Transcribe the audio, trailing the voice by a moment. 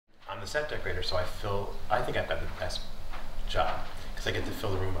the set decorator, so I think I've got the best job because I get to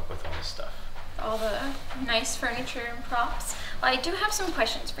fill the room up with all this stuff. All the nice furniture and props. Well, I do have some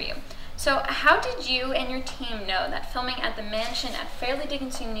questions for you. So how did you and your team know that filming at the mansion at Fairleigh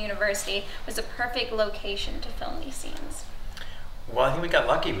Dickinson University was a perfect location to film these scenes? Well, I think we got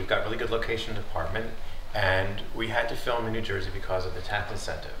lucky. We've got really good location department, and we had to film in New Jersey because of the tax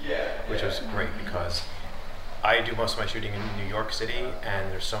incentive, which was great because I do most of my shooting in New York City,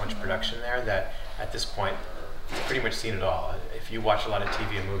 and there's so much production there that at this point, you've pretty much seen it all. If you watch a lot of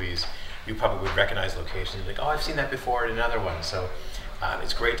TV and movies, you probably would recognize locations like, oh, I've seen that before in another one. So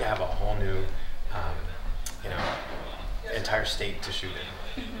it's great to have a whole new, entire state to shoot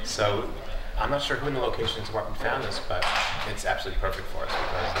in. So I'm not sure who in the locations department found this, but it's absolutely perfect for us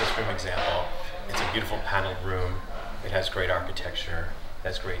because this room example, it's a beautiful paneled room. It has great architecture, it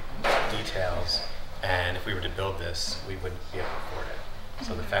has great details, and if we were to build this, we wouldn't be able to afford it.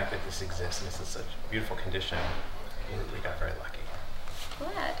 So the fact that this exists and it's in such beautiful condition, we got very lucky.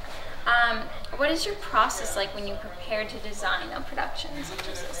 Glad. What is your process like when you prepare to design a production such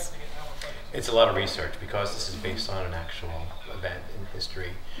as this? It's a lot of research because this is based on an actual event in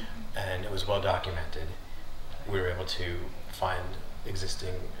history and it was well documented. We were able to find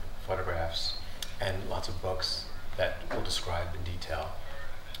existing photographs and lots of books that will describe in detail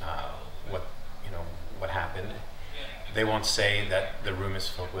what happened. They won't say that the room is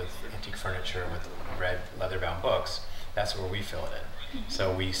filled with antique furniture with red leather-bound books. That's where we fill it in.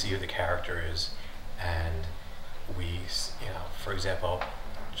 So we see who the character is, and we, for example,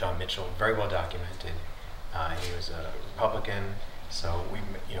 John Mitchell, very well documented. He was a Republican, so we,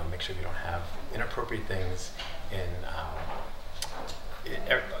 make sure we don't have inappropriate things in.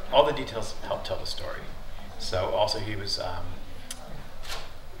 All the details help tell the story. So also he was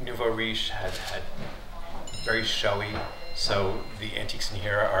Nouveau Riche had very showy. So the antiques in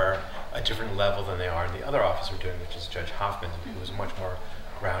here are a different level than they are in the other office we're doing, which is Judge Hoffman, who was much more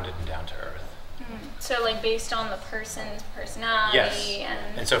grounded and down to earth. So like based on the person's personality. Yes.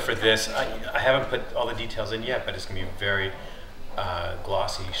 And so for this, I haven't put all the details in yet, but it's going to be very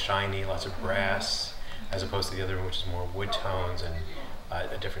glossy, shiny, lots of brass, as opposed to the other one, which is more wood tones and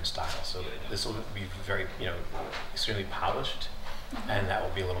a different style. So this will be very, extremely polished, and that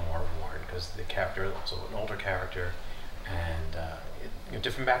will be a little more worn because the character is also an older character and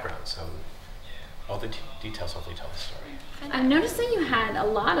different background. So all the details hopefully tell the story. I've noticed that you had a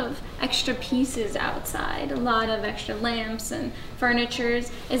lot of extra pieces outside, a lot of extra lamps and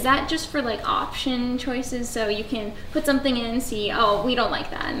furnitures. Is that just for like option choices, so you can put something in and see, oh, we don't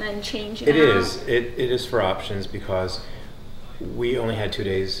like that, and then change it out? It is for options because we only had 2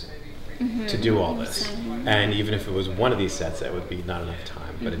 days to do all this. And even if it was one of these sets, that would be not enough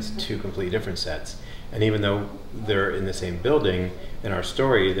time, but it's two completely different sets. And even though they're in the same building, in our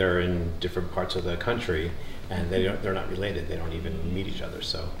story, they're in different parts of the country, and they're not related. They don't even meet each other.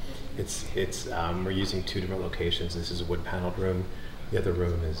 So we're using two different locations. This is a wood paneled room. The other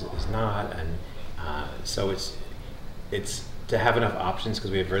room is not. And so it's to have enough options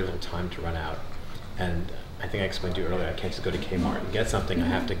because we have very little time to run out. And I think I explained to you earlier, I can't just go to Kmart and get something. I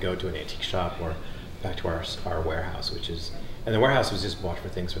have to go to an antique shop or back to our warehouse, and the warehouse was just bought for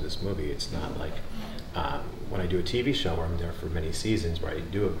things for this movie. It's not like when I do a TV show where I'm there for many seasons, where I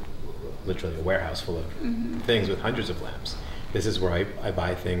do literally a warehouse full of things with hundreds of lamps. This is where I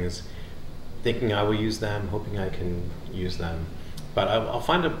buy things thinking I will use them, hoping I can use them. But I'll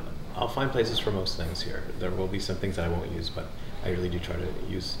find places for most things here. There will be some things that I won't use, but I really do try to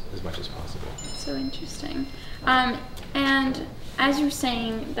use as much as possible. So interesting. And as you were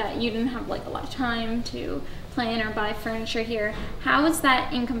saying that you didn't have like a lot of time to plan or buy furniture here, how is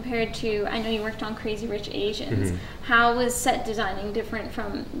that in compared to, I know you worked on Crazy Rich Asians, how was set designing different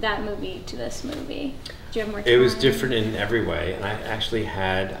from that movie to this movie? Do you have more time? It was different in every way, and I actually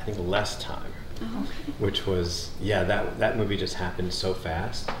had, I think, less time. Oh, okay. Which was, that movie just happened so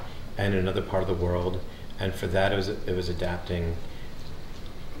fast, and in another part of the world, and for that it was adapting.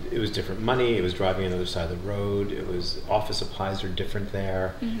 It was different money, it was driving on the other side of the road, it was office supplies are different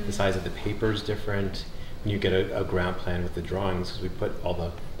there, the size of the paper is different. When you get a ground plan with the drawings, because we put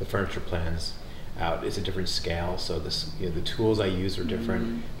all the furniture plans out, it's a different scale, so this, the tools I use are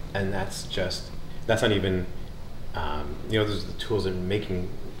different, and that's not even, those are the tools in making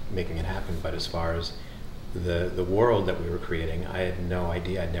it happen, but as far as the world that we were creating, I had no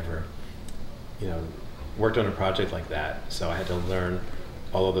idea. I'd never, worked on a project like that, so I had to learn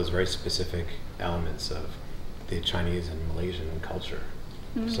all of those very specific elements of the Chinese and Malaysian culture.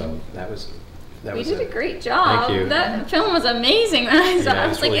 So that was that You was did a great job. Thank you. That film was amazing when I saw it. I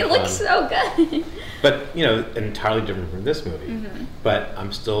was like, really it looks so good. But, entirely different from this movie. But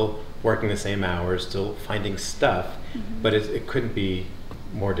I'm still working the same hours, still finding stuff, but it couldn't be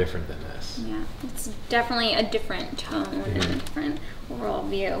more different than this. Yeah, it's definitely a different tone and a different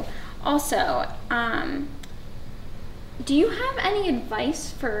worldview. Also, do you have any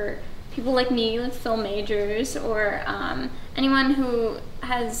advice for people like me, like film majors, or anyone who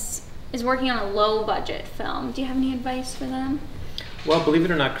is working on a low budget film? Do you have any advice for them? Well, believe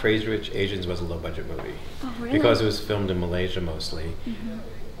it or not, Crazy Rich Asians was a low budget movie. Oh, really? Because it was filmed in Malaysia mostly.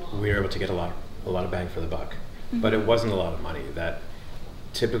 We were able to get a lot of bang for the buck. But it wasn't a lot of money. That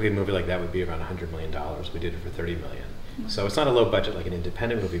typically a movie like that would be around $100 million. We did it for $30 million. So it's not a low budget like an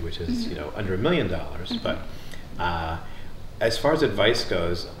independent movie, which is under $1 million. But as far as advice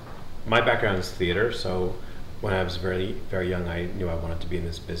goes, my background is theater. So when I was very, very young, I knew I wanted to be in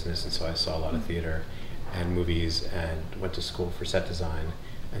this business, and so I saw a lot of theater and movies, and went to school for set design,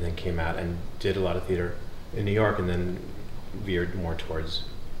 and then came out and did a lot of theater in New York, and then veered more towards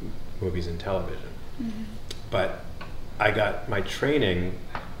movies and television. But I got my training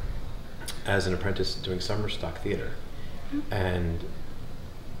as an apprentice doing summer stock theater, and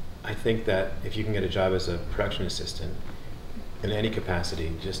I think that if you can get a job as a production assistant in any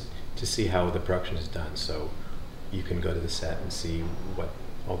capacity, just to see how the production is done, so you can go to the set and see what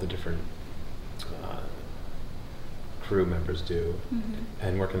all the different crew members do,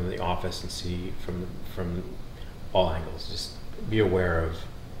 and work in the office and see from all angles. Just be aware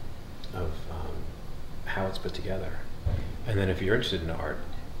of how it's put together. And then if you're interested in art,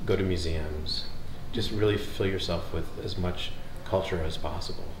 go to museums. Just really fill yourself with as much culture as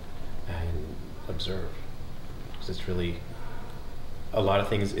possible and observe. Because it's really a lot of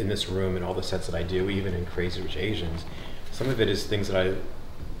things in this room and all the sets that I do, even in Crazy Rich Asians, some of it is things that I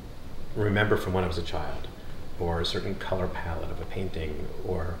remember from when I was a child, or a certain color palette of a painting,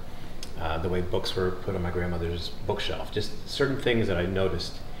 or the way books were put on my grandmother's bookshelf. Just certain things that I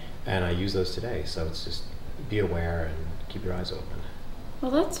noticed, and I use those today. So it's just be aware and keep your eyes open.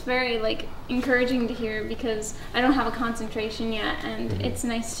 Well, that's very encouraging to hear, because I don't have a concentration yet, and it's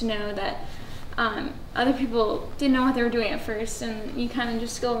nice to know that other people didn't know what they were doing at first, and you kind of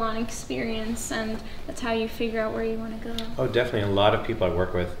just go on experience, and that's how you figure out where you want to go. Oh, definitely. A lot of people I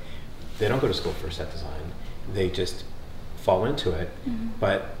work with, they don't go to school for set design. They just fall into it.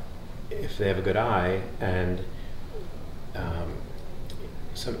 But if they have a good eye and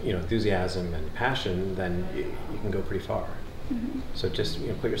some enthusiasm and passion, then you can go pretty far. So just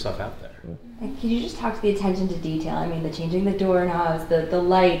put yourself out there. And can you just talk to the attention to detail? I mean, the changing the doorknobs, the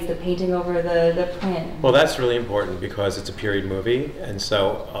lights, the painting over the print. Well, that's really important because it's a period movie, and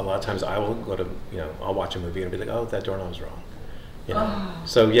so a lot of times I will go to, I'll watch a movie and be like, oh, that doorknob's wrong.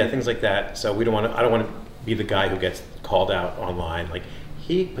 So yeah, things like that. So I don't want to be the guy who gets called out online, like,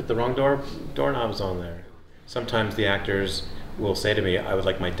 he put the wrong doorknobs on there. Sometimes the actors will say to me, I would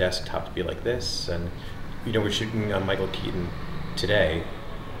like my desktop to be like this, and we're shooting on Michael Keaton today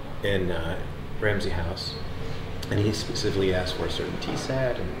in Ramsey House, and he specifically asked for a certain tea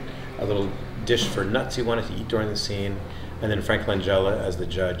set and a little dish for nuts he wanted to eat during the scene. And then Frank Langella, as the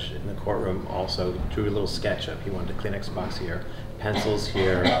judge in the courtroom, also drew a little sketch up. He wanted a Kleenex box here, pencils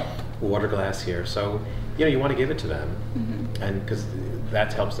here, water glass here. So, you want to give it to them, and because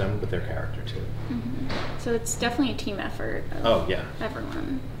that helps them with their character too. So it's definitely a team effort. Oh yeah,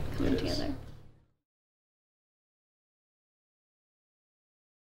 Everyone coming together.